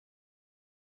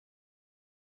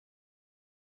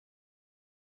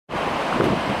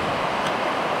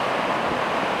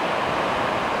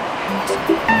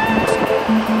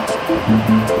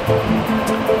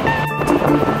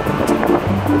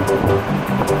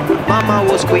Mama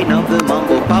was queen of the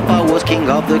mambo, Papa was king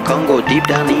of the Congo. Deep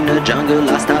down in the jungle,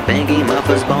 I started banging my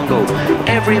first bongo.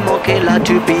 Every monkey like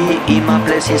to be in my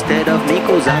place instead of me,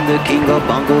 cause I'm the king of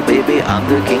bongo, baby, I'm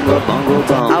the king of bongo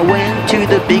bong. I went to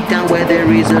the big town where there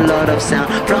is a lot of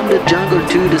sound, from the jungle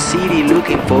to the city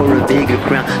looking for a bigger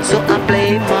crown. So I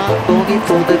play my boogie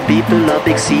for the people of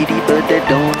big city, but they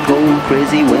don't go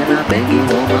crazy when I'm banging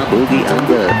on my boogie. I'm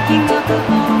the king of the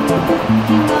bongo,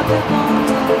 king of the bongo.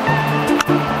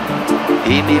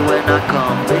 Hear me when I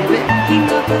come, baby. King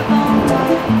of the bongo,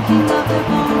 king of the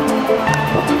bongo.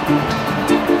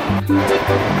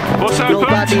 What's that?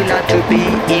 Nobody like to be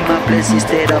in my place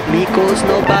instead of me, cause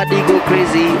nobody go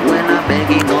crazy when I'm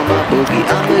banging on my boogie.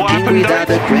 I'm a king without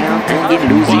a crown, hanging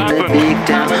loose in a big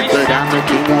town, but I'm the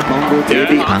king of bongo,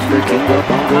 baby. I'm the king of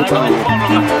bongo bongo.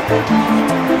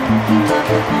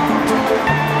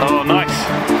 Oh, nice.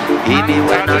 Hear me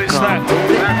when I come,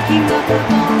 baby.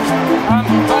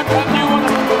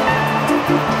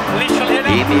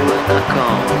 Hear me when I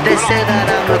come. They say that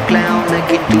I'm a clown,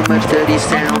 making too much dirty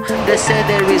sound. They say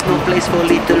there is no place for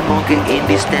little monkey in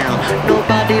this town.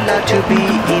 Nobody like to be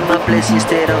in my place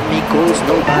instead of me, cause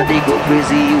nobody go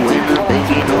crazy when I'm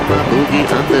banging on my boogie.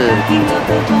 I'm the king of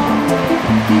the bongo,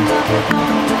 king of the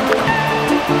bongo.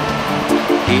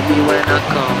 Hear me when I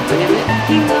come, baby.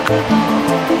 King of the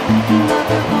bongo, king of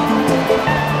the bongo.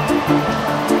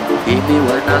 Hear me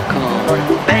when I come.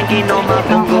 Banging on my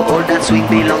bongo, all that swing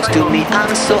belongs to me.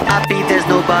 I'm so happy there's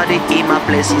nobody in my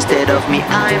place instead of me.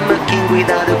 I'm a king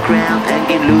without a crown,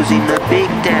 hanging loose in a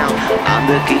big town. I'm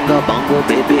the king of bongo,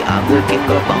 baby. I'm the king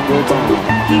of bongo bongo.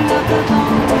 King of the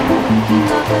bongo,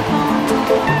 king of the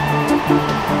bongo.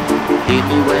 Hear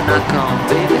me when I come,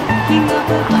 baby. King of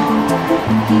the bongo,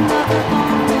 king of the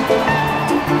bongo.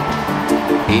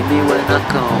 Hear me when I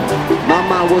come.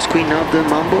 Mama was queen of the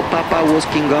mambo, Papa was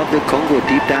king of the Congo.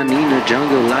 Deep down in the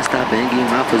jungle, I started banging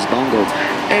my first bongo.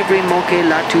 Every monkey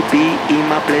like to be in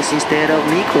my place instead of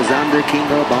me, cause I'm the king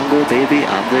of bongo, baby.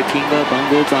 I'm the king of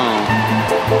bongo bong.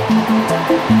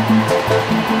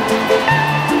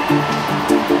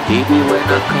 Hear me when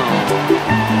I come.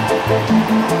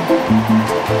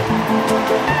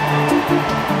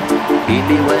 Hear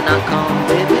me when I come,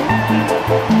 baby.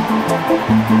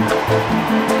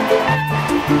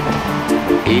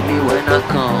 Hear me when I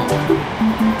come.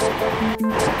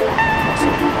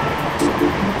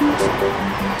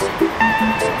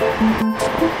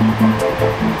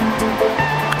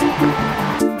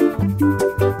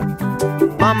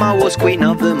 Mama was queen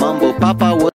of the mambo,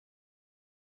 Papa was